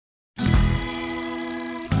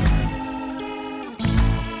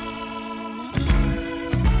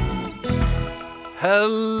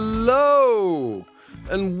Hello,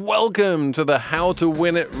 and welcome to the How to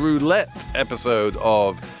Win It Roulette episode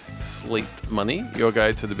of Slate Money, your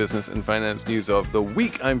guide to the business and finance news of the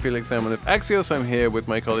week. I'm Felix Salmon of Axios. I'm here with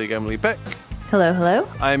my colleague Emily Peck. Hello, hello.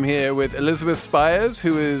 I'm here with Elizabeth Spires,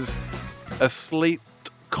 who is a Slate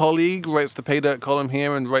colleague, writes the Pay Dirt column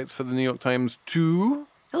here and writes for the New York Times too.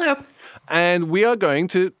 Hello. And we are going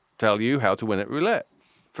to tell you how to win at roulette.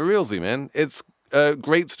 For realsy, man. It's a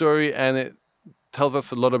great story, and it tells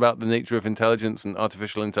us a lot about the nature of intelligence and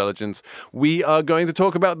artificial intelligence. We are going to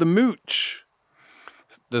talk about the mooch.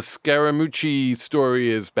 The Scaramucci story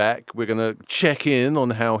is back. We're going to check in on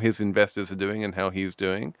how his investors are doing and how he's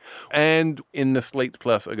doing. And in the Slate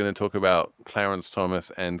Plus, are going to talk about Clarence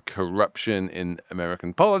Thomas and corruption in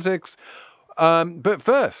American politics. But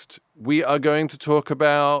first, we are going to talk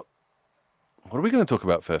about... What are we going to talk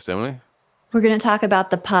about first, Emily? We're going to talk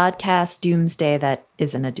about the podcast doomsday that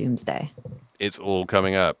isn't a doomsday. It's all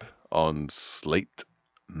coming up on Slate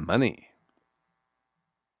Money.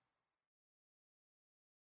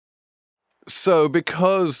 So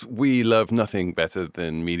because we love nothing better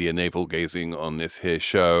than media navel-gazing on this here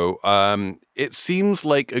show, it seems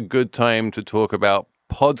like a good time to talk about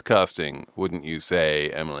podcasting, wouldn't you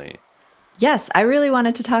say, Emily? Yes, I really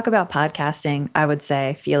wanted to talk about podcasting, I would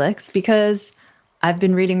say, Felix, because I've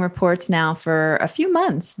been reading reports now for a few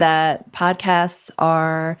months that podcasts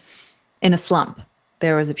are in a slump.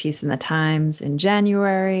 There was a piece in the Times in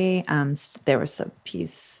January. There was a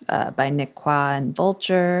piece by Nick Qua in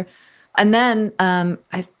Vulture. And then I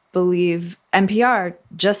believe NPR,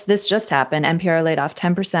 this just happened. NPR laid off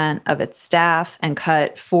 10% of its staff and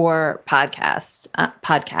cut 4 podcasts.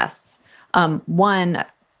 One,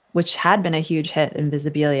 which had been a huge hit,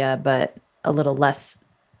 Invisibilia, but a little less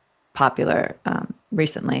popular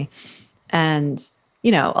recently. And,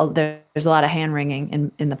 you know, there's a lot of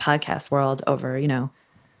hand-wringing in the podcast world over, you know,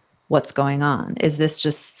 what's going on. Is this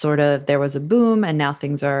just sort of there was a boom and now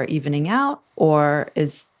things are evening out? Or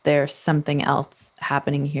is there something else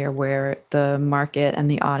happening here where the market and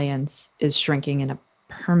the audience is shrinking in a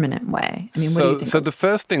permanent way? I mean, what do you think? So the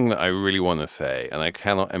first thing that I really want to say, and I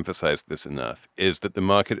cannot emphasize this enough, is that the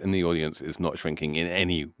market and the audience is not shrinking in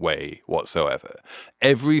any way whatsoever.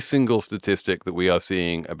 Every single statistic that we are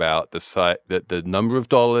seeing about the number of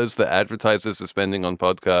dollars that advertisers are spending on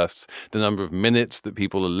podcasts, the number of minutes that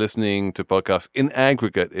people are listening to podcasts in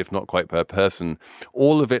aggregate, if not quite per person,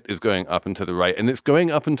 all of it is going up and to the right. And it's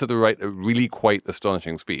going up and to the right at really quite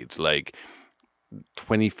astonishing speeds, like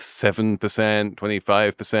 27%,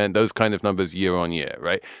 25%, those kind of numbers year on year,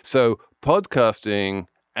 right? So podcasting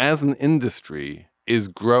as an industry is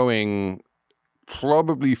growing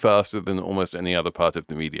probably faster than almost any other part of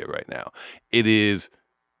the media right now. It is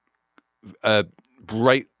a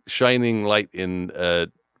bright, shining light in a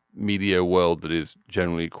media world that is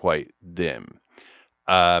generally quite dim.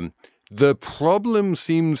 The problem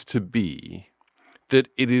seems to be that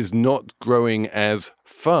it is not growing as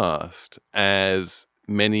fast as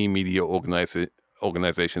many media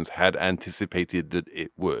organizations had anticipated that it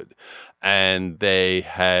would. And they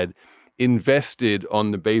had invested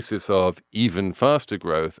on the basis of even faster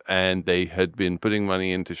growth, and they had been putting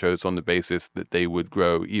money into shows on the basis that they would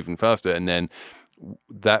grow even faster. And then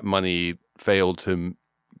that money failed to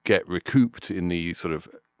get recouped in the sort of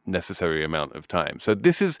necessary amount of time. So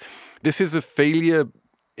this is a failure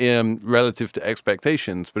relative to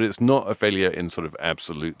expectations, but it's not a failure in sort of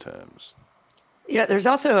absolute terms. Yeah, there's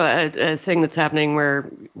also a thing that's happening where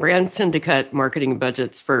brands tend to cut marketing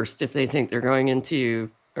budgets first if they think they're going into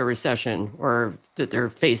a recession or that they're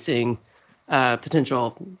facing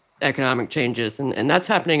potential economic changes. And that's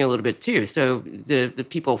happening a little bit too. So the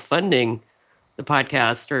people funding the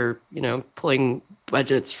podcast are, you know, pulling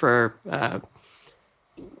budgets for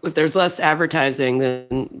if there's less advertising,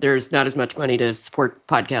 then there's not as much money to support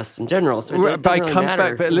podcasts in general. So it doesn't really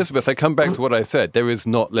matter. But Elizabeth, I come back to what I said. There is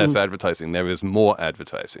not less advertising. There is more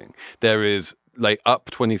advertising. There is like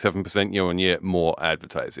up 27% year on year more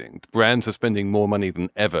advertising. Brands are spending more money than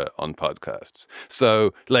ever on podcasts.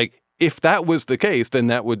 So like, if that was the case, then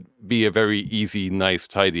that would be a very easy, nice,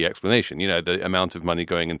 tidy explanation. You know, the amount of money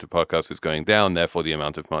going into podcasts is going down. Therefore, the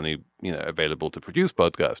amount of money, you know, available to produce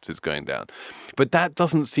podcasts is going down. But that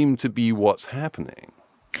doesn't seem to be what's happening.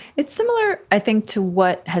 It's similar, I think, to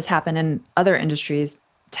what has happened in other industries,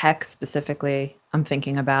 tech specifically, I'm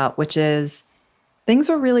thinking about, which is things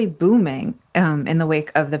were really booming in the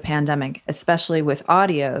wake of the pandemic, especially with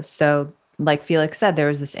audio. So like Felix said, there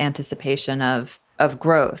was this anticipation of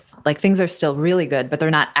growth. Like things are still really good, but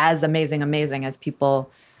they're not as amazing as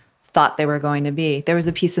people thought they were going to be. There was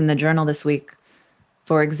a piece in the Journal this week,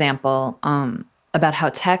 for example, about how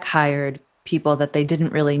tech hired people that they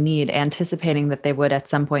didn't really need, anticipating that they would at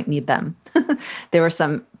some point need them. There were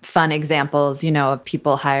some fun examples, of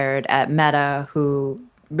people hired at Meta who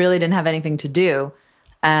really didn't have anything to do.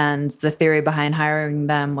 And the theory behind hiring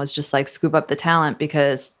them was just like scoop up the talent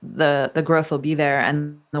because the growth will be there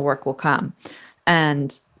and the work will come.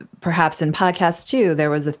 And perhaps in podcasts too, there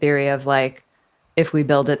was a theory of like, if we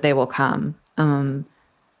build it, they will come.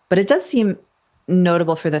 But it does seem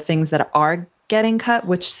notable for the things that are getting cut,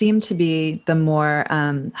 which seem to be the more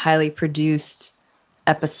highly produced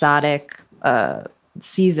episodic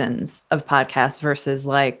seasons of podcasts versus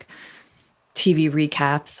like TV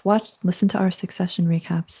recaps. Listen to our Succession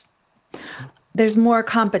recaps. There's more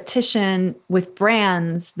competition with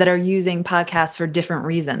brands that are using podcasts for different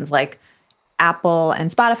reasons. Like Apple and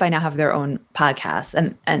Spotify now have their own podcasts,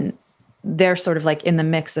 and they're sort of like in the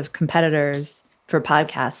mix of competitors for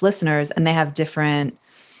podcast listeners, and they have different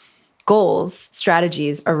goals,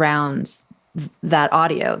 strategies around that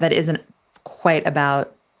audio that isn't quite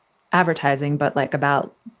about advertising, but like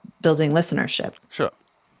about building listenership. Sure.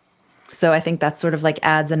 So I think that sort of like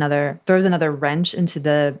throws another wrench into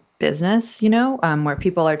the business, where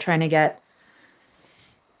people are trying to get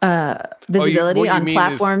visibility on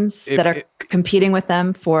platforms that are competing with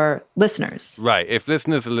them for listeners. Right. If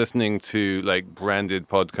listeners are listening to like branded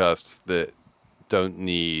podcasts that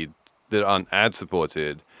aren't ad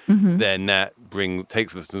supported, then that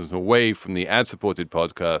takes listeners away from the ad supported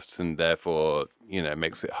podcasts, and therefore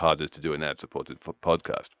makes it harder to do an ad supported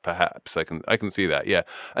podcast. Perhaps I can see that. Yeah.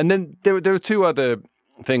 And then there are two other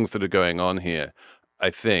things that are going on here. I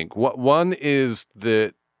think one is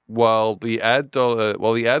that while the ad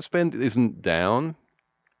spend isn't down,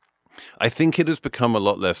 I think it has become a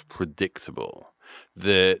lot less predictable.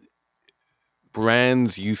 That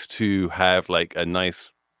brands used to have like a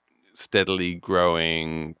nice, steadily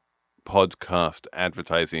growing podcast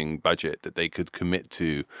advertising budget that they could commit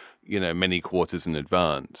to, many quarters in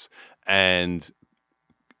advance. And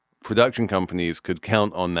production companies could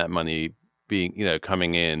count on that money being,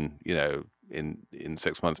 coming in, in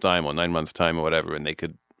 6 months' time or 9 months' time or whatever, and they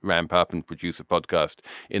could ramp up and produce a podcast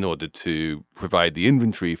in order to provide the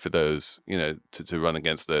inventory for those, to run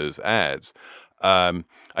against those ads.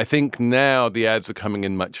 I think now the ads are coming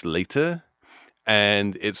in much later,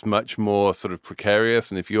 and it's much more sort of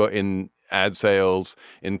precarious. And if you're in ad sales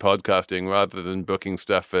in podcasting, rather than booking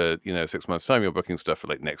stuff for 6 months' time, you're booking stuff for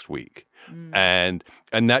like next week, and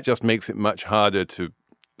that just makes it much harder to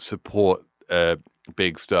support a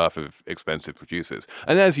big staff of expensive producers.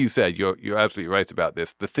 And as you said, you're absolutely right about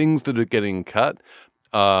this. The things that are getting cut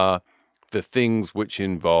are the things which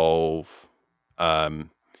involve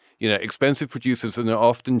expensive producers, and are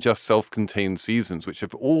often just self-contained seasons, which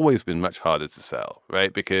have always been much harder to sell,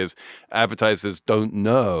 right? Because advertisers don't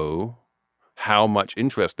know how much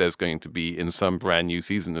interest there's going to be in some brand new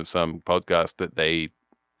season of some podcast that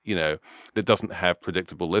that doesn't have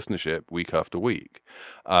predictable listenership week after week.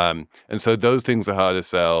 And so those things are harder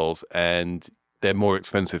sells, and they're more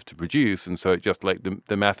expensive to produce. And so it just like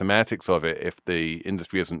the mathematics of it, if the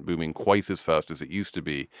industry isn't booming quite as fast as it used to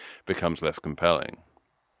be, becomes less compelling.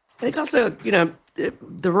 I think also,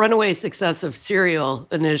 the runaway success of Serial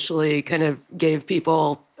initially kind of gave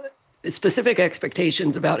people specific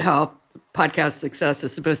expectations about how podcast success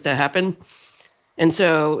is supposed to happen. And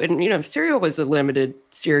so, Serial was a limited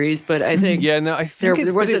series, but I think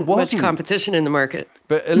there wasn't much competition in the market.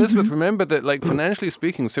 But Elizabeth, remember that, like, financially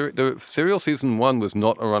speaking, the Serial season 1 was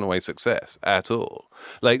not a runaway success at all.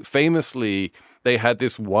 Like, famously, they had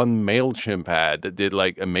this one MailChimp ad that did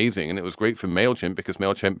like amazing, and it was great for MailChimp because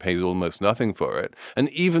MailChimp paid almost nothing for it. And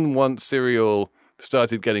even once Serial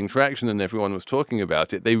started getting traction and everyone was talking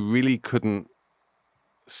about it, they really couldn't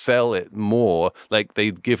sell it more. Like,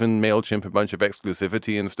 they'd given MailChimp a bunch of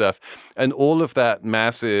exclusivity and stuff, and all of that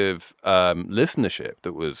massive listenership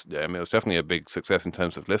that was, it was definitely a big success in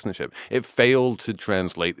terms of listenership. It failed to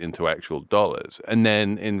translate into actual dollars. And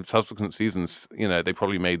then in subsequent seasons, they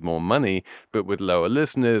probably made more money, but with lower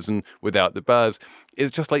listeners and without the buzz.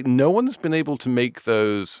 It's just like no one's been able to make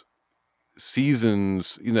those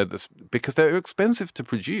seasons, because they're expensive to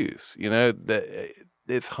produce.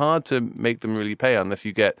 It's hard to make them really pay unless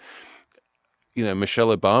you get,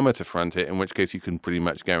 Michelle Obama to front it, in which case you can pretty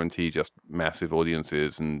much guarantee just massive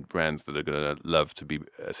audiences and brands that are going to love to be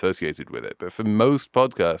associated with it. But for most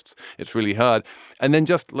podcasts, it's really hard. And then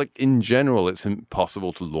just like in general, it's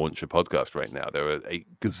impossible to launch a podcast right now. There are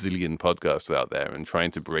 8 gazillion podcasts out there, and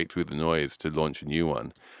trying to break through the noise to launch a new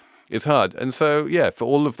one is hard. And so, for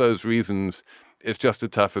all of those reasons, it's just a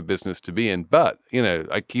tougher business to be in. But,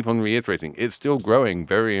 I keep on reiterating, it's still growing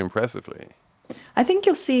very impressively. I think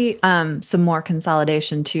you'll see some more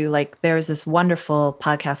consolidation too. Like there's this wonderful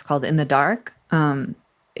podcast called In the Dark. I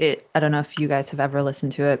don't know if you guys have ever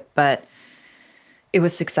listened to it, but it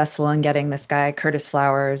was successful in getting this guy, Curtis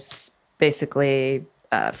Flowers, basically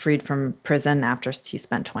freed from prison after he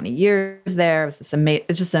spent 20 years there. It was this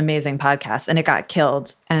it's just an amazing podcast, and it got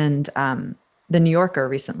killed. And the New Yorker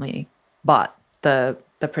recently bought the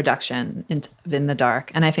production in the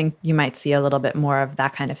Dark, and I think you might see a little bit more of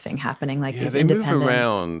that kind of thing happening. Like these they move independents.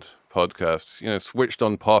 around podcasts. Switched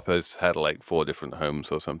on Pop has had like 4 different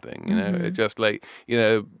homes or something. It just like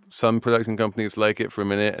some production companies like it for a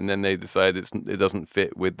minute, and then they decide it doesn't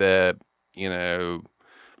fit with their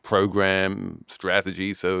program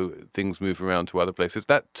strategy, so things move around to other places.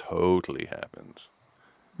 That totally happens.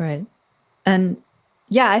 Right. And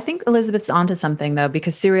yeah, I think Elizabeth's onto something though,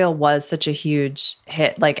 because Serial was such a huge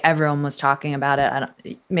hit. Like everyone was talking about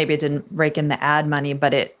it. Maybe it didn't rake in the ad money,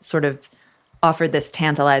 but it sort of offered this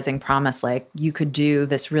tantalizing promise. Like you could do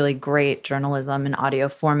this really great journalism in audio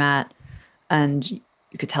format, and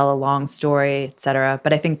you could tell a long story, et cetera.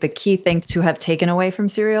 But I think the key thing to have taken away from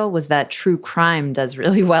Serial was that true crime does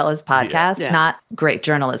really well as podcasts, not great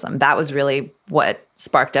journalism. That was really what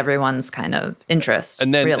sparked everyone's kind of interest.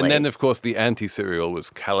 And then of course, the anti-Serial was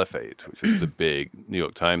Caliphate, which is the big New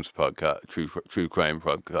York Times podcast, true crime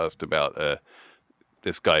podcast about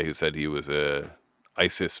this guy who said he was a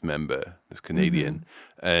ISIS member, this Canadian,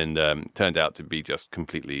 and turned out to be just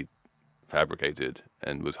completely fabricated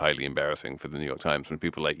and was highly embarrassing for the New York Times when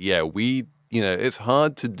people were like, it's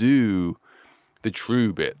hard to do the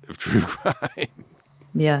true bit of true crime.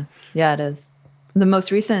 Yeah, it is. The most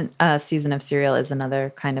recent season of Serial is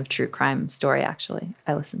another kind of true crime story, actually.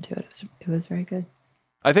 I listened to it. It was very good.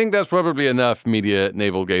 I think that's probably enough media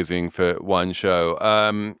navel-gazing for one show.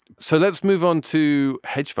 So let's move on to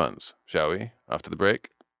hedge funds, shall we, after the break?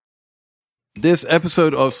 This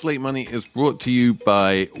episode of Slate Money is brought to you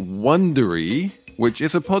by Wondery, which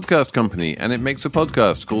is a podcast company, and it makes a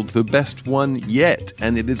podcast called The Best One Yet,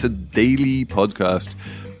 and it is a daily podcast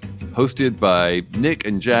hosted by Nick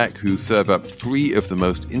and Jack, who serve up 3 of the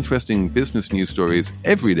most interesting business news stories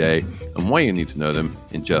every day, and why you need to know them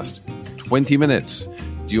in just 20 minutes.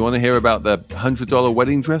 Do you want to hear about the $100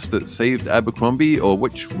 wedding dress that saved Abercrombie, or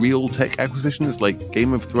which real tech acquisitions like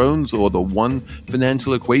Game of Thrones, or the one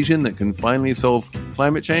financial equation that can finally solve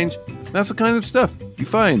climate change? That's the kind of stuff you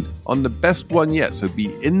find on The Best One Yet. So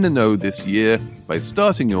be in the know this year by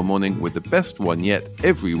starting your morning with The Best One Yet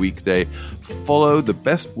every weekday. Follow The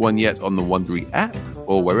Best One Yet on the Wondery app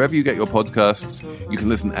or wherever you get your podcasts. You can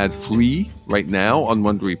listen ad-free right now on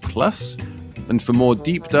Wondery Plus. And for more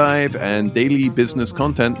deep dive and daily business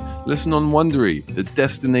content, listen on Wondery, the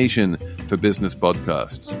destination for business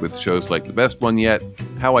podcasts, with shows like The Best One Yet,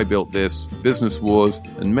 How I Built This, Business Wars,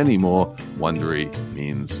 and many more. Wondery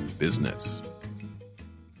means business.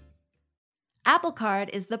 Apple Card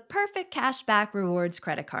is the perfect cashback rewards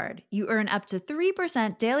credit card. You earn up to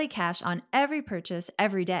 3% daily cash on every purchase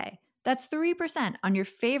every day. That's 3% on your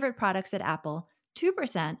favorite products at Apple,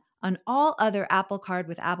 2% on all other Apple Card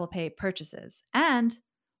with Apple Pay purchases, and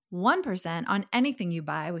 1% on anything you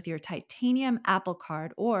buy with your titanium Apple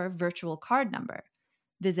Card or virtual card number.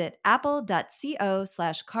 Visit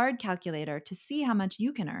apple.co/card calculator to see how much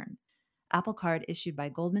you can earn. Apple Card issued by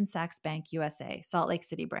Goldman Sachs Bank USA, Salt Lake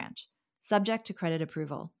City branch. Subject to credit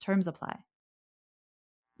approval. Terms apply.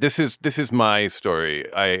 This is my story.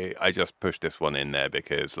 I just pushed this one in there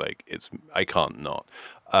because I can't not.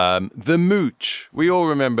 The mooch. We all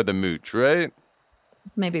remember the mooch, right?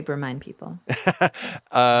 Maybe remind people.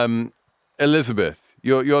 Elizabeth,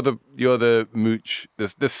 you're the mooch,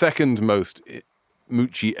 the second most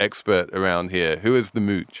moochy expert around here. Who is the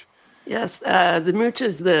mooch? Yes, the mooch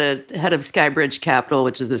is the head of Skybridge Capital,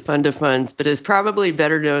 which is a fund of funds, but is probably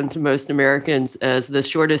better known to most Americans as the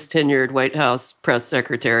shortest tenured White House press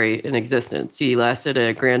secretary in existence. He lasted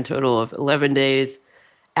a grand total of 11 days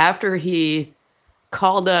after he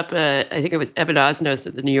called up, I think it was Evan Osnos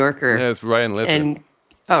at the New Yorker. Yeah, it's Ryan Listen.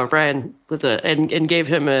 Ryan Listen, and gave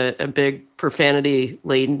him a big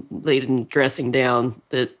profanity-laden dressing down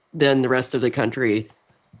that then the rest of the country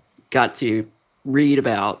got to read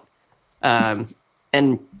about.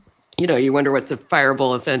 And, you wonder what's a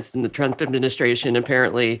fireable offense in the Trump administration.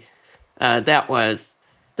 Apparently, that was.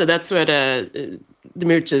 So that's what the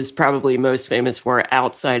mooch is probably most famous for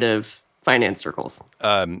outside of finance circles.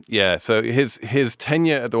 So his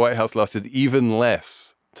tenure at the White House lasted even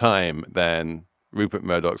less time than Rupert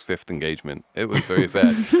Murdoch's 5th engagement. It was very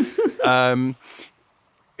sad.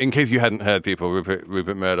 In case you hadn't heard, people,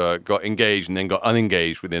 Rupert Murdoch got engaged and then got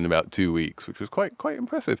unengaged within about 2 weeks, which was quite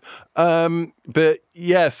impressive. But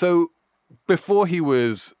yeah, so before he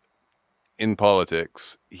was in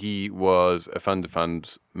politics, he was a fund of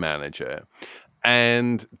funds manager.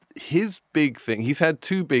 And his big thing, he's had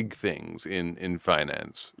two big things in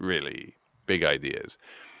finance, really big ideas.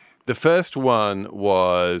 The first one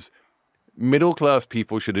was middle class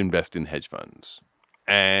people should invest in hedge funds.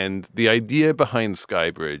 And the idea behind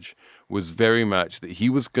Skybridge was very much that he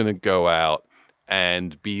was going to go out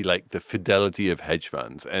and be like the Fidelity of hedge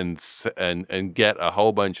funds and get a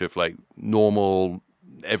whole bunch of like normal,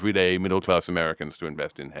 everyday middle class Americans to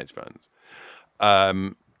invest in hedge funds.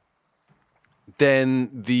 Then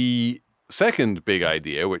the second big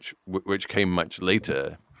idea, which came much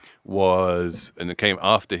later, was, and it came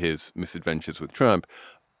after his misadventures with Trump,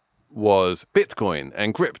 was Bitcoin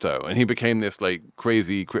and crypto. And he became this like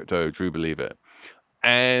crazy crypto true believer.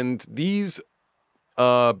 And these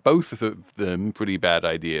are both of them pretty bad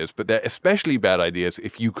ideas, but they're especially bad ideas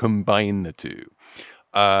if you combine the two.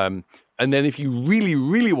 And then if you really,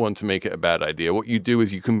 really want to make it a bad idea, what you do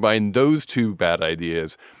is you combine those two bad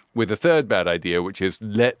ideas with a third bad idea, which is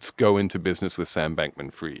let's go into business with Sam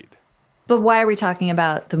Bankman-Fried. But why are we talking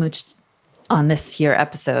about the mooch on this here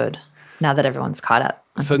episode now that everyone's caught up?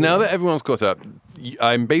 So now that everyone's caught up,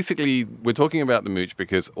 we're talking about the mooch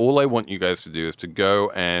because all I want you guys to do is to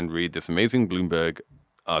go and read this amazing Bloomberg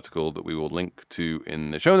article that we will link to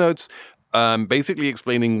in the show notes, basically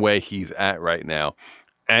explaining where he's at right now.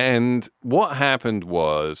 And what happened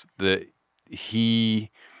was that he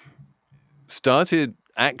started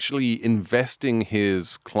actually investing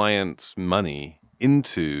his clients' money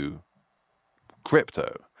into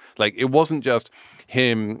crypto. Like, it wasn't just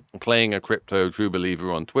him playing a crypto true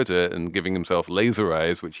believer on Twitter and giving himself laser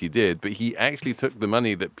eyes, which he did, but he actually took the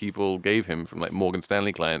money that people gave him from like Morgan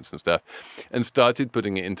Stanley clients and stuff and started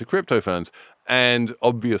putting it into crypto funds. And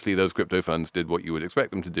obviously those crypto funds did what you would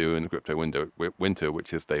expect them to do in the crypto winter,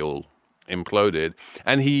 which is they all imploded.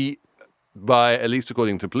 And he, by at least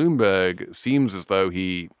according to Bloomberg, seems as though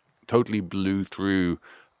he totally blew through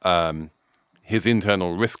his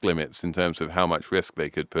internal risk limits in terms of how much risk they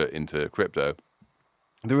could put into crypto.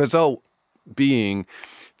 The result being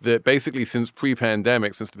that basically since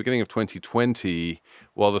pre-pandemic, since the beginning of 2020,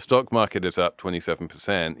 while the stock market is up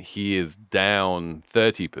 27%, he is down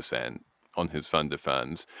 30% on his fund of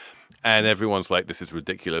funds. And everyone's like, this is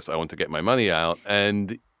ridiculous. I want to get my money out.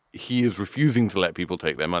 And he is refusing to let people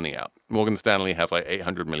take their money out. Morgan Stanley has like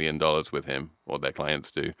 $800 million with him, or their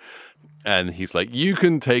clients do. And he's like, you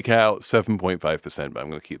can take out 7.5%, but I'm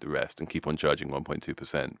going to keep the rest and keep on charging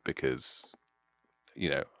 1.2% because, you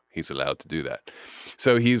know, he's allowed to do that.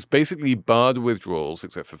 So he's basically barred withdrawals,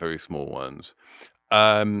 except for very small ones.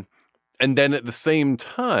 And then at the same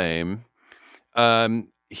time,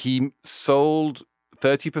 he sold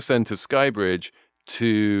 30% of Skybridge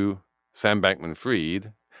to Sam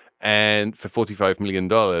Bankman-Fried, and for $45 million.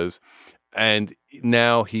 And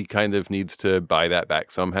now he kind of needs to buy that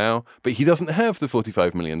back somehow. But he doesn't have the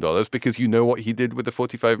 $45 million because you know what he did with the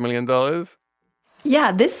 $45 million?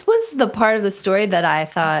 Yeah, this was the part of the story that I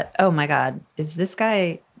thought, oh my God, is this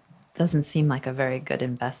guy doesn't seem like a very good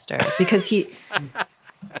investor because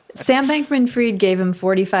Sam Bankman-Fried gave him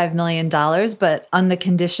 $45 million, but on the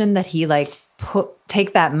condition that he like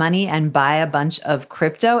take that money and buy a bunch of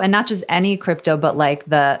crypto, and not just any crypto, but like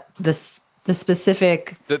the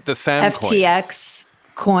specific the Sam FTX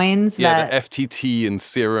coins. Yeah, the FTT and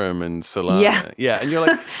Serum and Solana. Yeah, and you're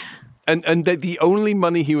like, and the only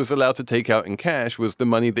money he was allowed to take out in cash was the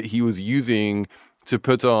money that he was using to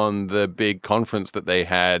put on the big conference that they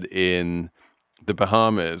had in the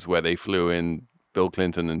Bahamas, where they flew in Bill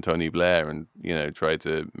Clinton and Tony Blair and, you know, tried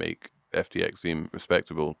to make FTX seem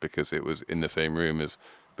respectable because it was in the same room as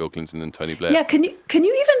Bill Clinton and Tony Blair. Yeah, can you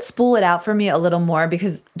even spool it out for me a little more?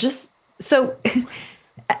 Because just so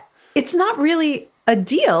it's not really a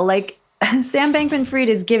deal. Like Sam Bankman-Fried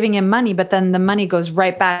is giving him money, but then the money goes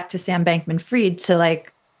right back to Sam Bankman-Fried to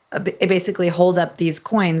like basically hold up these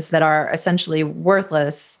coins that are essentially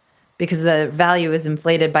worthless because the value is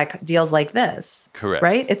inflated by deals like this. Correct.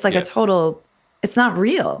 Right? It's like a total, it's not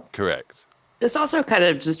real. Correct. This also kind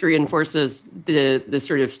of just reinforces the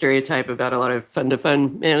sort of stereotype about a lot of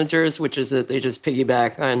fund-to-fund managers, which is that they just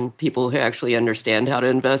piggyback on people who actually understand how to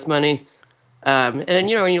invest money. And,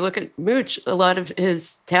 you know, when you look at Mooch, a lot of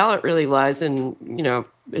his talent really lies in, you know,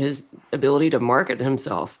 his ability to market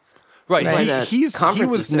himself. Right. He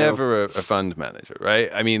was never a fund manager,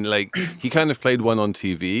 right? I mean, like, he kind of played one on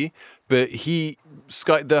TV, but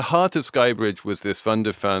the heart of Skybridge was this fund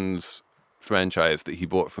of funds franchise that he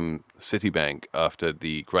bought from Citibank after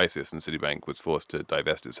the crisis, and Citibank was forced to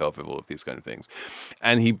divest itself of all of these kind of things.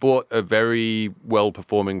 And he bought a very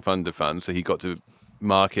well-performing fund of funds, so he got to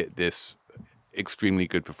market this extremely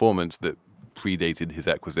good performance that predated his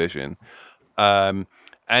acquisition. And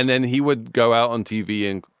then he would go out on TV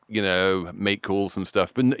and, make calls and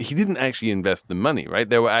stuff. But he didn't actually invest the money, right?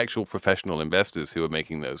 There were actual professional investors who were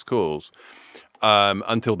making those calls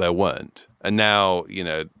until there weren't. And now,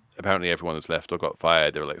 apparently everyone has left or got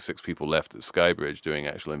fired. There are like 6 people left at Skybridge doing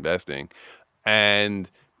actual investing. And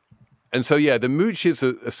so, the mooch is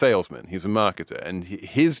a salesman. He's a marketer. And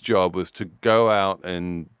his job was to go out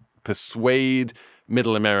and persuade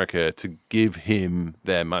middle America to give him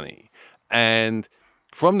their money. And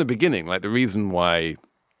from the beginning, like the reason why,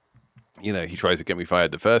 he tried to get me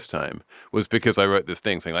fired the first time was because I wrote this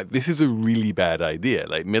thing saying like, this is a really bad idea.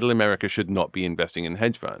 Like middle America should not be investing in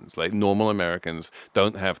hedge funds. Like normal Americans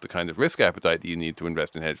don't have the kind of risk appetite that you need to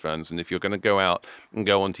invest in hedge funds. And if you're going to go out and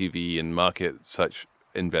go on TV and market such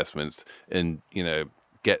investments and,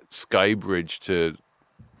 get Skybridge to,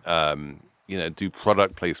 do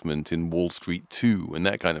product placement in Wall Street 2 and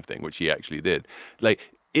that kind of thing, which he actually did.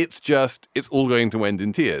 Like, it's all going to end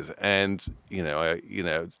in tears. And, I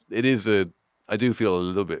do feel a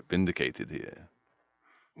little bit vindicated here.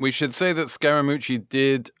 We should say that Scaramucci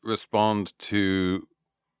did respond to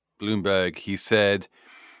Bloomberg. He said,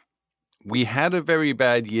 "We had a very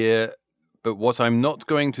bad year, but what I'm not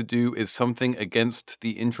going to do is something against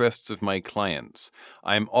the interests of my clients.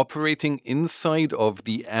 I'm operating inside of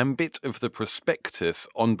the ambit of the prospectus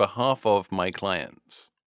on behalf of my clients."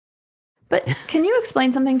 But can you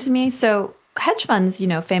explain something to me? So hedge funds,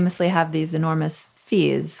 famously have these enormous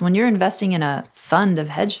fees. When you're investing in a fund of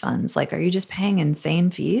hedge funds, like, are you just paying insane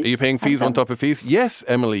fees? Are you paying fees on top of fees? Yes,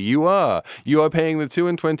 Emily, you are. You are paying the 2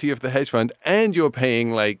 and 20 of the hedge fund, and you're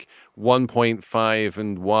paying like 1.5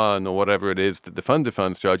 and 1 or whatever it is that the fund of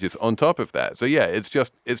funds charges on top of that. So yeah, it's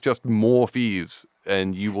just more fees,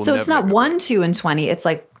 and you will. So it's not 1, 2, and 20. It's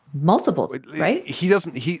like multiples, right?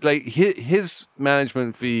 His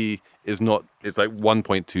management fee is not. It's like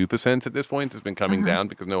 1.2% at this point. It's been coming down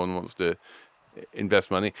because no one wants to invest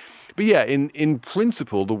money. But yeah, in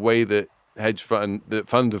principle, the way that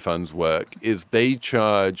fund of funds work is they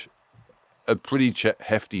charge a pretty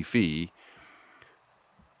hefty fee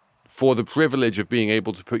for the privilege of being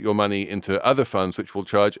able to put your money into other funds, which will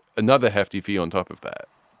charge another hefty fee on top of that.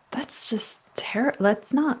 That's just terrible.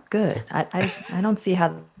 That's not good. I don't see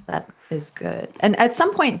how that is good. And at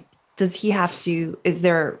some point, does he have to,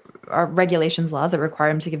 are regulations, laws that require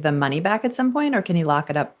him to give them money back at some point, or can he lock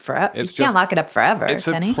it up forever? He can't lock it up forever, it's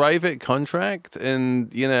can a private contract.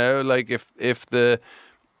 And, like if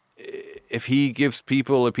he gives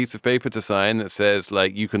people a piece of paper to sign that says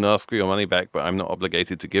like, you can ask for your money back, but I'm not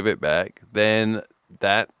obligated to give it back, then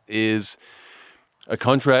that is a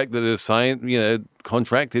contract that is signed,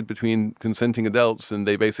 contracted between consenting adults, and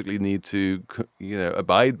they basically need to,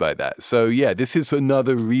 abide by that. So yeah, this is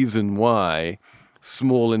another reason why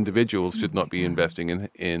small individuals should not be investing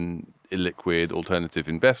in illiquid alternative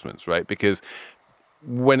investments, right? Because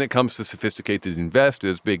when it comes to sophisticated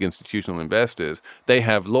investors, big institutional investors, they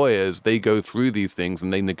have lawyers, they go through these things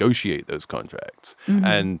and they negotiate those contracts. Mm-hmm.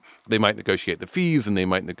 And they might negotiate the fees, and they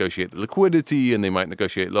might negotiate the liquidity, and they might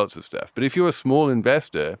negotiate lots of stuff. But if you're a small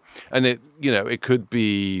investor, and it could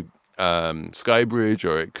be Skybridge,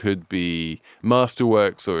 or it could be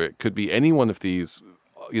Masterworks, or it could be any one of these,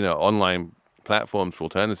 online platforms for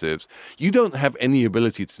alternatives, you don't have any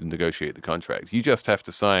ability to negotiate the contract. You just have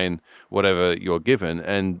to sign whatever you're given,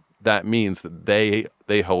 and that means that they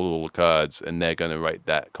hold all the cards, and they're going to write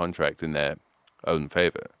that contract in their own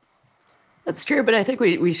favor. That's true, but I think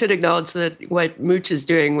we should acknowledge that what Mooch is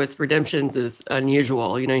doing with redemptions is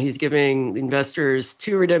unusual. He's giving investors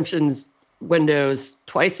 2 redemptions windows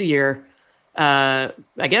twice a year, I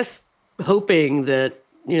guess hoping that,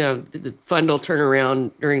 the fund will turn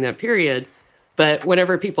around during that period. But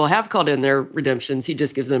whenever people have called in their redemptions, he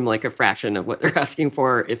just gives them like a fraction of what they're asking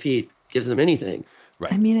for if he gives them anything.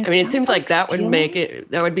 Right. I mean, it seems like that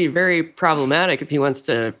would be very problematic if he wants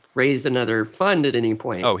to raise another fund at any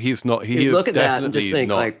point. Oh, he's not. He is definitely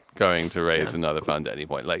not going to raise another fund at any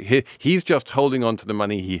point. Like he's just holding on to the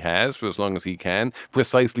money he has for as long as he can,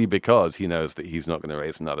 precisely because he knows that he's not going to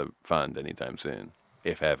raise another fund anytime soon,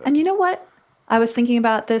 if ever. And you know what? I was thinking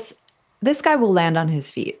about this. This guy will land on his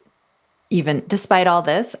feet. Even despite all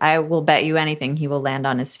this, I will bet you anything he will land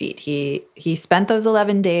on his feet. He spent those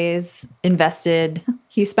 11 days invested.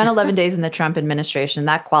 He spent 11 days in the Trump administration.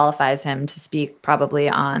 That qualifies him to speak probably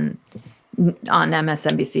on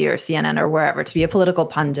MSNBC or CNN or wherever, to be a political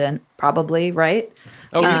pundit, probably, right?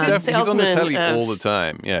 Oh, he's on the telly all the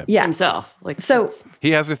time. Yeah, himself.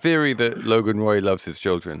 He has a theory that Logan Roy loves his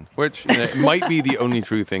children, which might be the only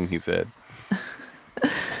true thing he said.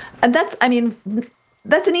 And that's,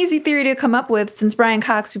 that's an easy theory to come up with since Brian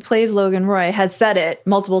Cox, who plays Logan Roy, has said it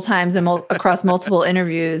multiple times and across multiple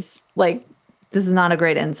interviews. Like, this is not a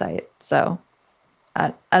great insight. So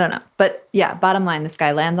I don't know. But yeah, bottom line, this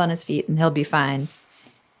guy lands on his feet and he'll be fine.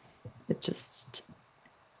 It just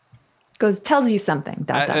tells you something.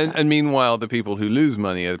 And meanwhile, the people who lose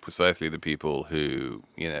money are precisely the people who,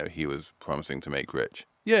 he was promising to make rich.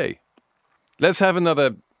 Yay. Let's have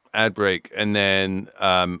another ad break and then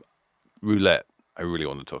Roulette. I really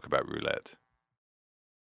want to talk about Roulette.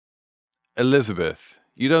 Elizabeth,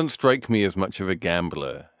 you don't strike me as much of a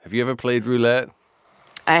gambler. Have you ever played Roulette?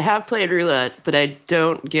 I have played Roulette, but I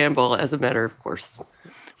don't gamble as a matter of course.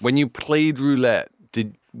 When you played Roulette,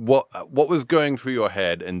 what was going through your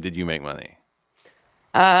head, and did you make money?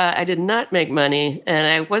 I did not make money, and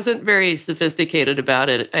I wasn't very sophisticated about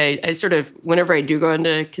it. I sort of, whenever I do go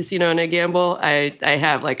into a casino and I gamble, I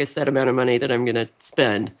have like a set amount of money that I'm going to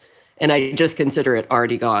spend, and I just consider it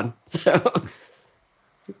already gone.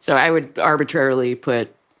 So I would arbitrarily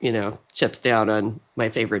put, chips down on my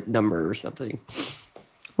favorite number or something.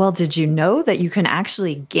 Well, did you know that you can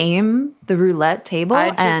actually game the roulette table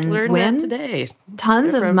and win that today.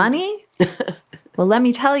 Tons of money? Well, let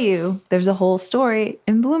me tell you, there's a whole story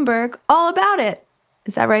in Bloomberg all about it.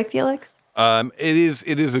 Is that right, Felix? It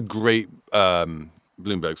is a great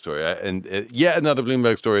Bloomberg story, and yet another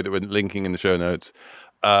Bloomberg story that we're linking in the show notes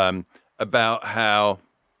about how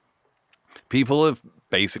people have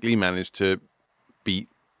basically managed to beat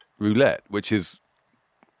roulette, which is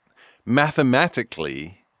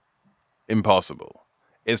mathematically impossible.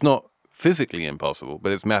 It's not physically impossible,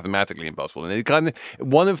 but it's mathematically impossible. And it kind of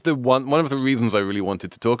one of the reasons I really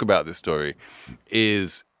wanted to talk about this story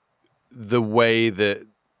is the way that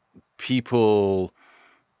people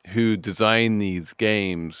who design these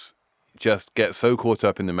games just get so caught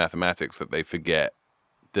up in the mathematics that they forget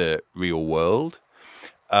the real world.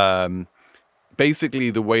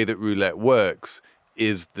 Basically, the way that roulette works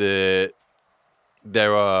is that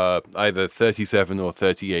there are either 37 or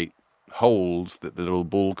 38 holes that the little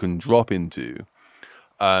ball can drop into.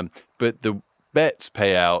 But the bets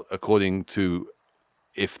pay out according to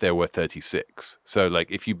if there were 36. So like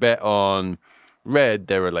if you bet on red,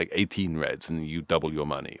 there are like 18 reds and you double your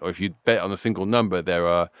money. Or if you bet on a single number, there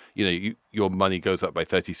are, your money goes up by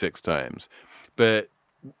 36 times. But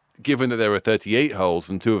given that there are 38 holes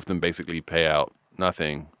and two of them basically pay out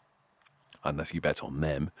nothing, unless you bet on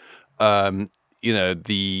them,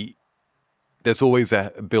 there's always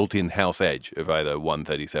a built-in house edge of either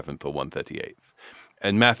 1/37th or 1/38th.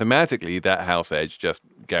 And mathematically, that house edge just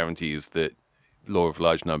guarantees that law of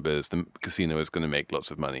large numbers, the casino is going to make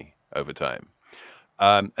lots of money over time.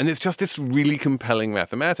 And it's just this really compelling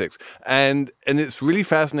mathematics. And it's really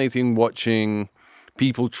fascinating watching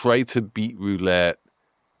people try to beat roulette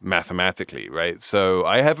mathematically, right? So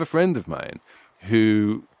I have a friend of mine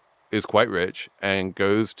who is quite rich and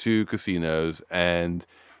goes to casinos and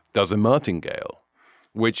does a martingale,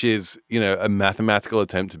 which is, a mathematical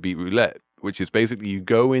attempt to beat roulette, which is basically you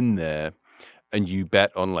go in there and you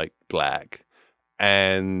bet on like black.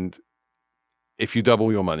 And if you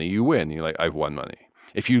double your money, you win. You're like, I've won money.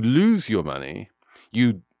 If you lose your money,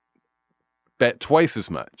 you bet twice as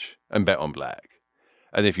much and bet on black.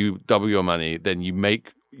 And if you double your money, then you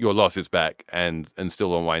make your losses back and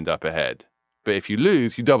still wind up ahead. But if you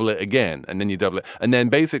lose, you double it again, and then you double it. And then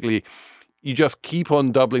basically you just keep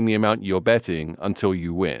on doubling the amount you're betting until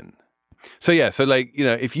you win. So yeah, so like,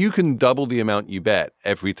 if you can double the amount you bet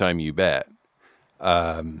every time you bet,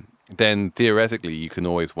 then theoretically you can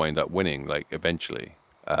always wind up winning, like eventually.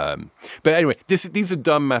 But anyway, these are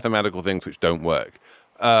dumb mathematical things which don't work.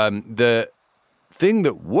 The thing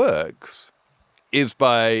that works is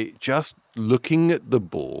by just looking at the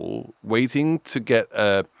ball, waiting to get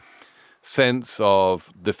a sense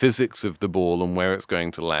of the physics of the ball and where it's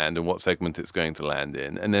going to land and what segment it's going to land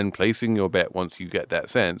in, and then placing your bet once you get that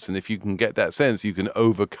sense. And if you can get that sense, you can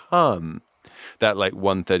overcome that like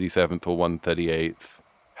 1/37th or 1/38th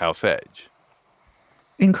house edge.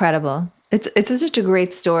 Incredible. It's such a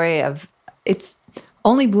great story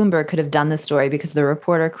only Bloomberg could have done this story because the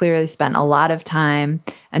reporter clearly spent a lot of time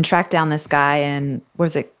and tracked down this guy in,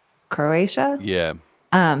 was it Croatia? Yeah.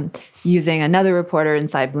 Using another reporter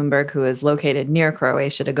inside Bloomberg who is located near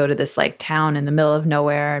Croatia to go to this like town in the middle of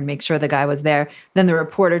nowhere and make sure the guy was there. Then the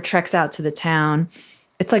reporter treks out to the town.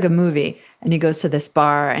 It's like a movie. And he goes to this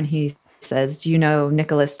bar and he says, "Do you know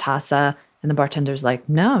Nicholas Tassa?" And the bartender's like,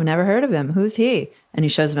 "No, never heard of him. Who's he?" And he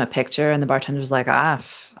shows him a picture and the bartender's like, I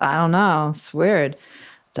don't know. It's weird.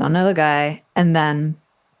 Don't know the guy. And then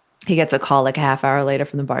he gets a call like a half hour later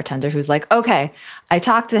from the bartender who's like, okay, I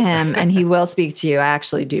talked to him and he will speak to you. I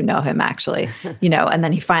actually do know him, actually, and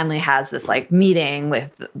then he finally has this like meeting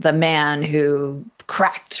with the man who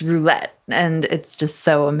cracked roulette. And it's just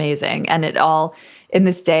so amazing. And it all in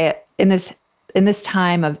this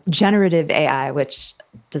time of generative AI, which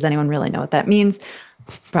does anyone really know what that means?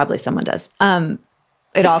 Probably someone does.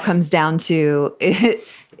 It all comes down to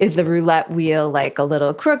is the roulette wheel like a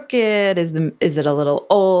little crooked? Is it a little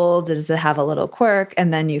old? Does it have a little quirk?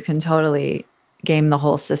 And then you can totally game the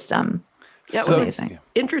whole system. Yeah, what was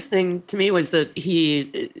interesting to me was that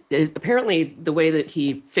apparently the way that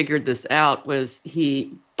he figured this out was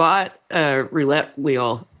he bought a roulette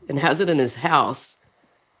wheel and has it in his house.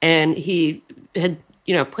 And he had,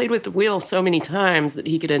 played with the wheel so many times that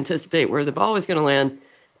he could anticipate where the ball was going to land.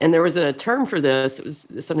 And there was a term for this. It was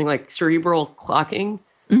something like cerebral clocking,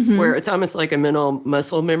 where it's almost like a mental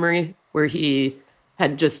muscle memory, where he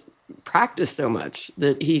had just practiced so much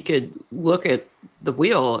that he could look at the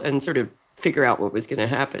wheel and sort of figure out what was going to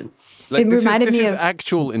happen. Like, this is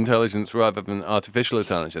actual intelligence rather than artificial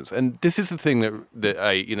intelligence. And this is the thing that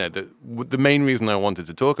I, the main reason I wanted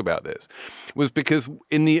to talk about this was because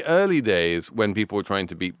in the early days when people were trying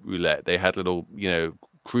to beat roulette, they had little,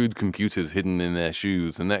 crude computers hidden in their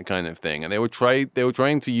shoes and that kind of thing. And they were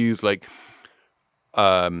trying to use like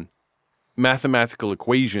mathematical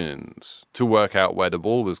equations to work out where the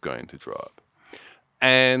ball was going to drop.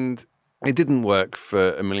 And it didn't work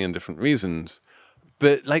for a million different reasons.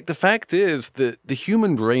 But like the fact is that the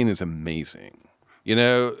human brain is amazing.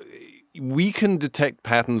 We can detect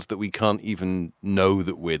patterns that we can't even know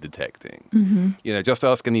that we're detecting. Just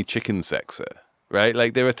ask any chicken sexer. Right?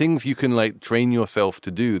 Like there are things you can like train yourself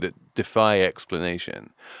to do that defy explanation.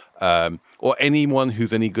 Or anyone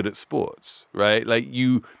who's any good at sports, right? Like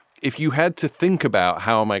if you had to think about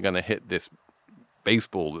how am I going to hit this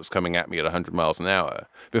baseball that's coming at me at 100 miles an hour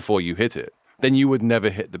before you hit it, then you would never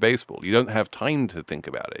hit the baseball. You don't have time to think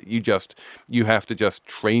about it. You have to just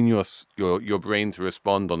train your brain to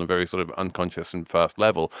respond on a very sort of unconscious and fast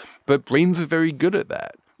level. But brains are very good at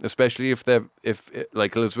that. Especially if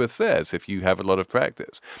like Elizabeth says, if you have a lot of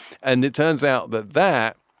practice. And it turns out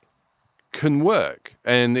that can work,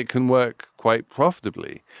 and it can work quite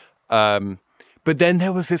profitably. But then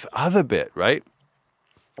there was this other bit, right?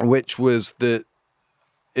 Which was that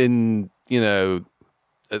at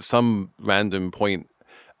some random point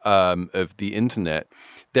of the internet,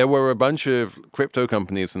 there were a bunch of crypto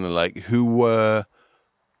companies and the like who were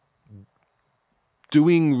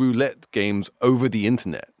doing roulette games over the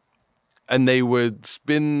internet. And they would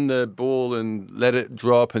spin the ball and let it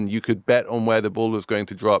drop, and you could bet on where the ball was going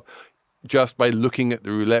to drop just by looking at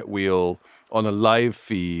the roulette wheel on a live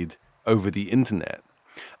feed over the internet.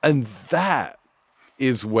 And that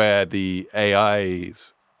is where the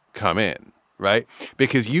AIs come in, right?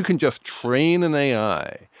 Because you can just train an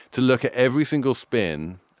AI to look at every single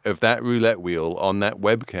spin of that roulette wheel on that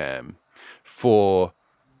webcam for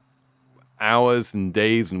hours and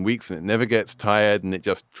days and weeks, and it never gets tired, and it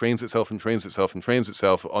just trains itself and trains itself and trains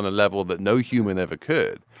itself on a level that no human ever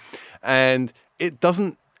could. And it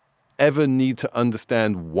doesn't ever need to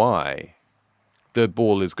understand why the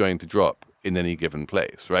ball is going to drop in any given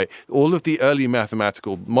place, right? All of the early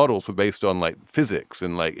mathematical models were based on like physics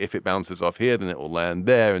and like if it bounces off here, then it will land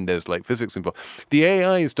there, and there's like physics involved. The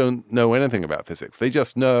AIs don't know anything about physics. They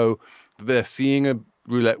just know they're seeing a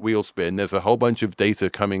roulette wheel spin. There's a whole bunch of data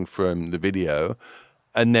coming from the video,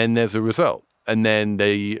 and then there's a result. And then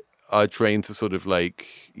they are trained to sort of like,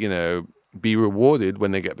 be rewarded when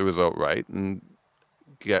they get the result right, and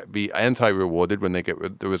be anti-rewarded when they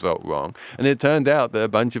get the result wrong. And it turned out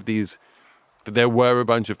that there were a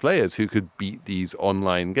bunch of players who could beat these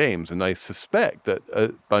online games. And I suspect that a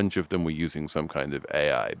bunch of them were using some kind of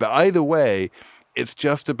AI. But either way, it's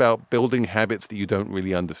just about building habits that you don't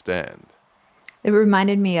really understand. It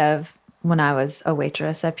reminded me of when I was a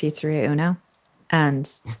waitress at Pizzeria Uno,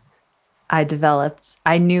 and I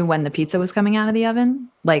knew when the pizza was coming out of the oven.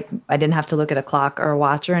 Like, I didn't have to look at a clock or a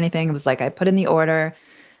watch or anything. It was like I put in the order,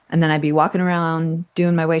 and then I'd be walking around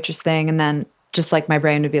doing my waitress thing, and then just like my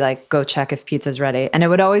brain would be like, go check if pizza's ready. And it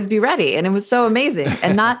would always be ready. And it was so amazing.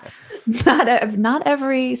 And not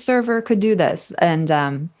every server could do this.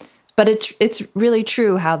 And but it's really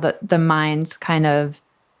true how the mind kind of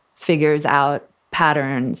figures out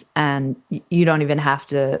patterns, and you don't even have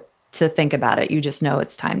to think about it. You just know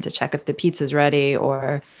it's time to check if the pizza's ready,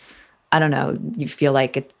 or I don't know, you feel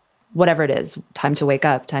like whatever it is, time to wake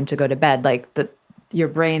up, time to go to bed. Like your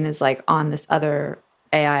brain is like on this other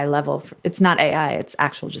AI level. It's not AI, it's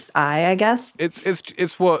actual just I guess.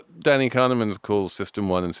 It's what Danny Kahneman calls system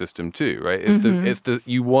 1 and system 2, right? It's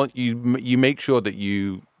you make sure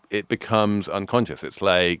that it becomes unconscious. It's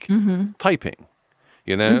like typing,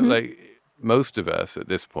 like most of us at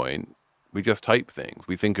this point, we just type things.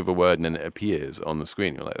 We think of a word and then it appears on the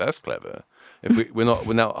screen. You're like, that's clever. If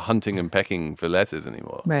we're not hunting and pecking for letters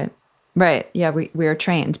anymore. Right. Yeah, we are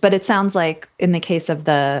trained. But it sounds like in the case of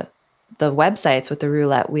the websites with the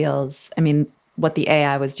roulette wheels, I mean, what the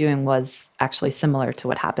AI was doing was actually similar to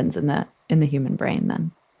what happens in the human brain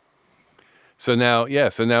then. So now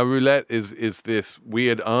roulette is this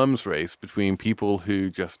weird arms race between people who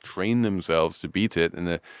just train themselves to beat it and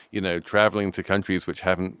they're, traveling to countries which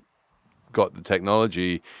haven't got the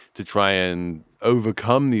technology to try and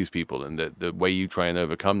overcome these people. And the way you try and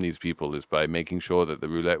overcome these people is by making sure that the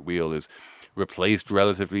roulette wheel is replaced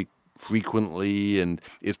relatively frequently and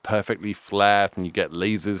is perfectly flat, and you get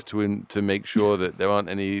lasers to make sure that there aren't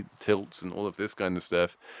any tilts and all of this kind of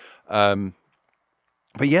stuff.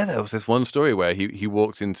 But yeah, there was this one story where he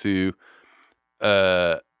walked into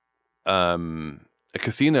a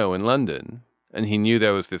casino in London, and he knew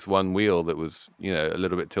there was this one wheel that was, a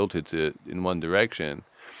little bit tilted in one direction.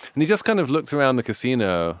 And he just kind of looked around the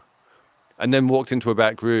casino and then walked into a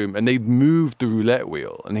back room, and they'd moved the roulette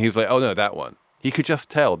wheel. And he's like, oh, no, that one. He could just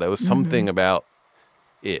tell there was something about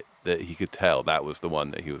it that he could tell that was the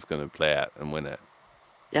one that he was going to play at and win at.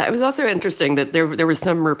 Yeah, it was also interesting that there was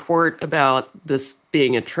some report about this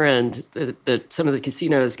being a trend that some of the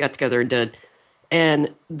casinos got together and did.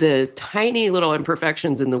 And the tiny little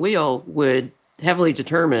imperfections in the wheel would heavily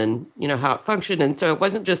determine, how it functioned. And so it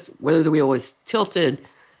wasn't just whether the wheel was tilted.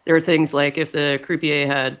 There were things like if the croupier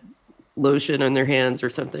had lotion on their hands or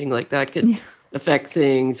something like that could affect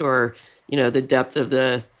things, or, the depth of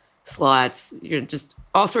the slots, just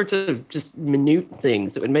all sorts of just minute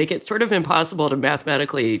things that would make it sort of impossible to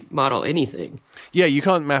mathematically model anything. Yeah, you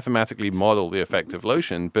can't mathematically model the effect of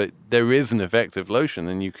lotion, but there is an effect of lotion,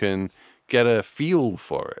 and you can get a feel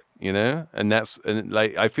for it, and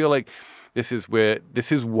I feel like this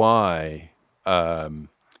is why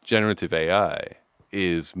generative AI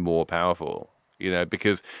is more powerful,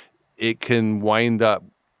 because it can wind up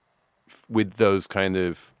with those kind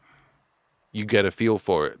of, you get a feel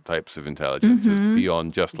for it types of intelligence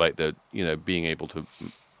beyond just like the, being able to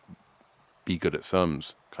be good at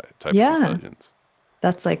sums type of intelligence.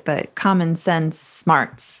 That's like the common sense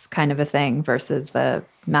smarts kind of a thing versus the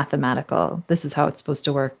mathematical, this is how it's supposed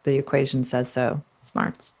to work, the equation says so,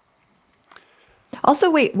 smarts.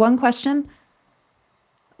 Also, wait, one question.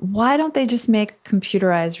 Why don't they just make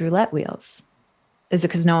computerized roulette wheels? Is it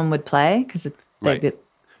because no one would play? Because it's right.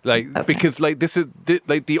 Because this is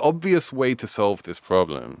the obvious way to solve this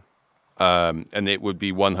problem, and it would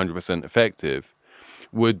be 100% effective,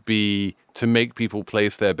 would be to make people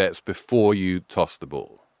place their bets before you toss the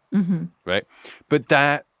ball, right? But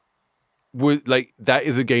that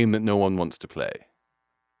is a game that no one wants to play.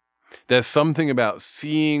 There's something about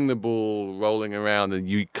seeing the ball rolling around and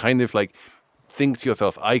you kind of think to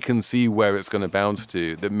yourself, I can see where it's going to bounce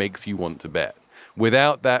to, that makes you want to bet.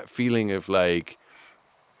 Without that feeling of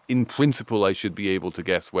in principle, I should be able to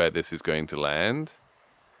guess where this is going to land,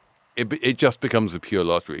 it just becomes a pure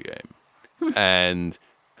lottery game.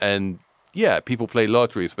 And yeah, people play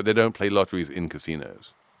lotteries, but they don't play lotteries in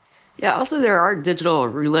casinos. Yeah, also there are digital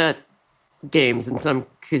roulette games in some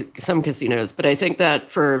casinos, but I think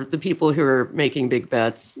that for the people who are making big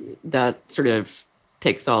bets, that sort of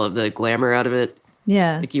takes all of the glamour out of it.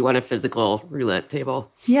 Yeah. Like you want a physical roulette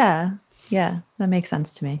table. Yeah, that makes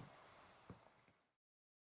sense to me.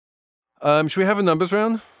 Should we have a numbers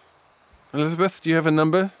round? Elizabeth, do you have a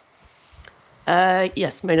number?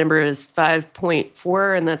 Yes, my number is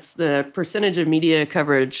 5.4, and that's the percentage of media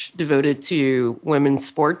coverage devoted to women's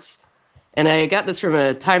sports. And I got this from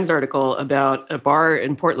a Times article about a bar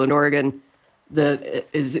in Portland, Oregon, that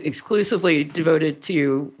is exclusively devoted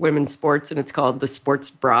to women's sports, and it's called the Sports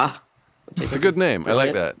Bra. It's a good name.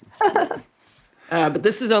 Brilliant. I like that. But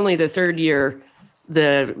this is only the third year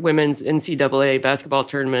the women's NCAA basketball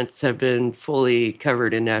tournaments have been fully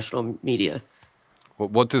covered in national media.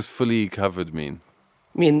 What does fully covered mean?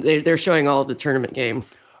 I mean, they're showing all the tournament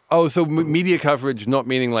games. Oh, so media coverage, not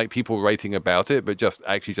meaning people writing about it, but just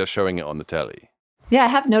showing it on the telly. Yeah, I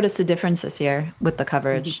have noticed a difference this year with the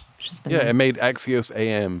coverage. Which has been nice. It made Axios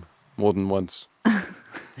AM more than once.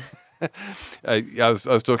 I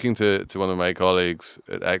was talking to one of my colleagues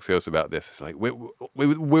at Axios about this. It's like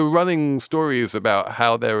we're running stories about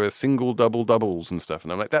how there are single double doubles and stuff,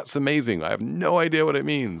 and I'm like, that's amazing. I have no idea what it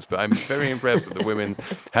means, but I'm very impressed that the women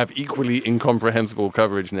have equally incomprehensible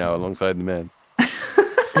coverage now alongside the men.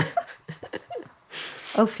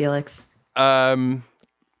 Oh, Felix.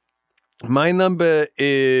 My number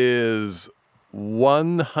is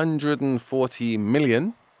 140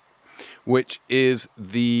 million, which is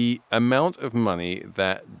the amount of money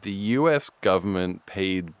that the U.S. government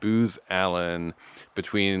paid Booz Allen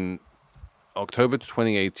between October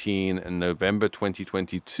 2018 and November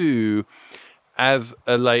 2022 as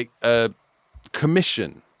a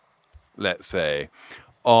commission, let's say,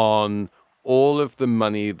 on all of the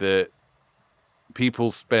money that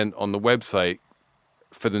people spent on the website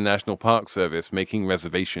for the National Park Service making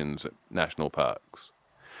reservations at national parks.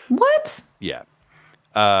 What? Yeah.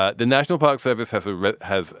 The National Park Service has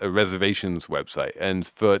a reservations website, and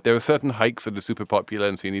there are certain hikes that are super popular,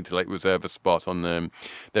 and so you need to reserve a spot on them.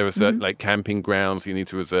 There are certain camping grounds you need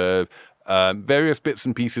to reserve. Various bits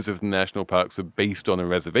and pieces of the national parks are based on a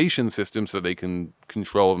reservation system, so they can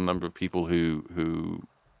control the number of people who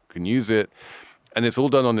can use it. And it's all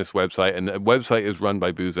done on this website, and the website is run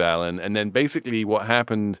by Booz Allen. And then basically what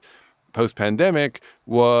happened post-pandemic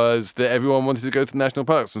was that everyone wanted to go to the national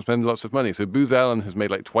parks and spend lots of money. So Booz Allen has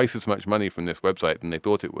made twice as much money from this website than they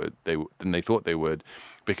thought they would,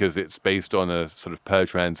 because it's based on a sort of per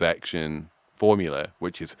transaction formula,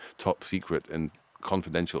 which is top secret and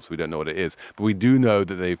confidential, so we don't know what it is. But we do know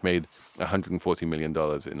that they've made $140 million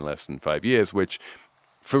in less than 5 years, which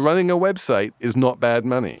for running a website is not bad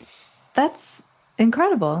money. That's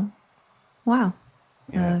incredible. Wow.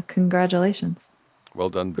 Yeah. Congratulations. Well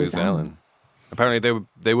done, Booz Allen. Apparently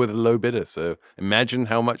they were the low bidder, so imagine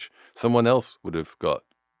how much someone else would have got.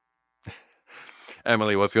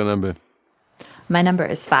 Emily, what's your number? My number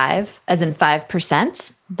is 5, as in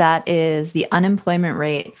 5%. That is the unemployment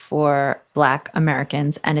rate for Black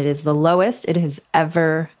Americans, and it is the lowest it has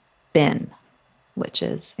ever been, which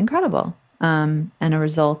is incredible. And a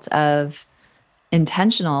result of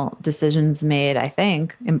intentional decisions made, I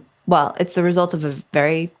think. Well, it's the result of a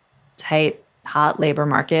very tight, hot labor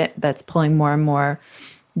market that's pulling more and more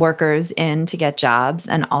workers in to get jobs,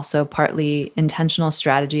 and also partly intentional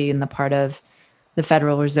strategy in the part of the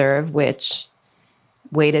Federal Reserve, which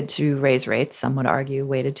waited to raise rates, some would argue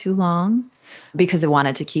waited too long, because it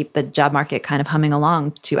wanted to keep the job market kind of humming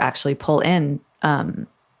along to actually pull in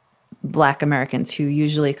Black Americans who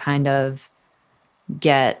usually kind of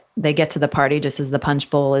get to the party just as the punch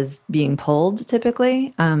bowl is being pulled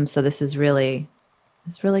typically. So this is really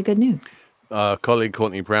good news. Colleague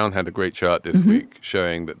Courtney Brown had a great chart this week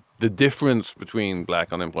showing that the difference between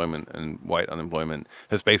Black unemployment and white unemployment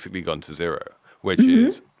has basically gone to zero, which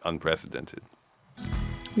is unprecedented.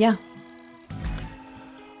 Yeah.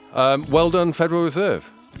 Well done, Federal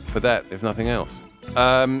Reserve, for that, if nothing else.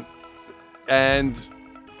 And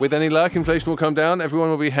with any luck, inflation will come down, everyone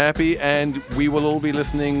will be happy, and we will all be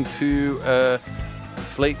listening to a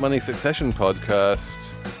Slate Money Succession podcast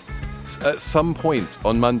at some point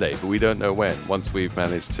on Monday, but we don't know when, once we've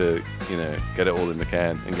managed to, get it all in the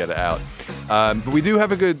can and get it out. But we do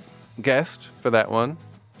have a good guest for that one,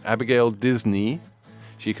 Abigail Disney.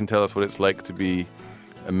 She can tell us what it's like to be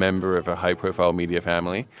a member of a high-profile media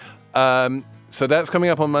family. So that's coming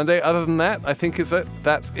up on Monday. Other than that, I think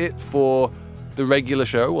that's it for the regular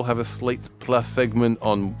show. We'll have a Slate Plus segment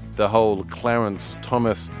on the whole Clarence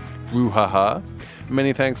Thomas brouhaha.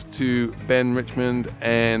 Many thanks to Ben Richmond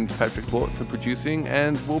and Patrick Bort for producing,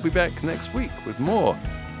 and we'll be back next week with more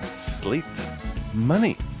Slate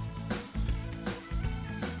Money.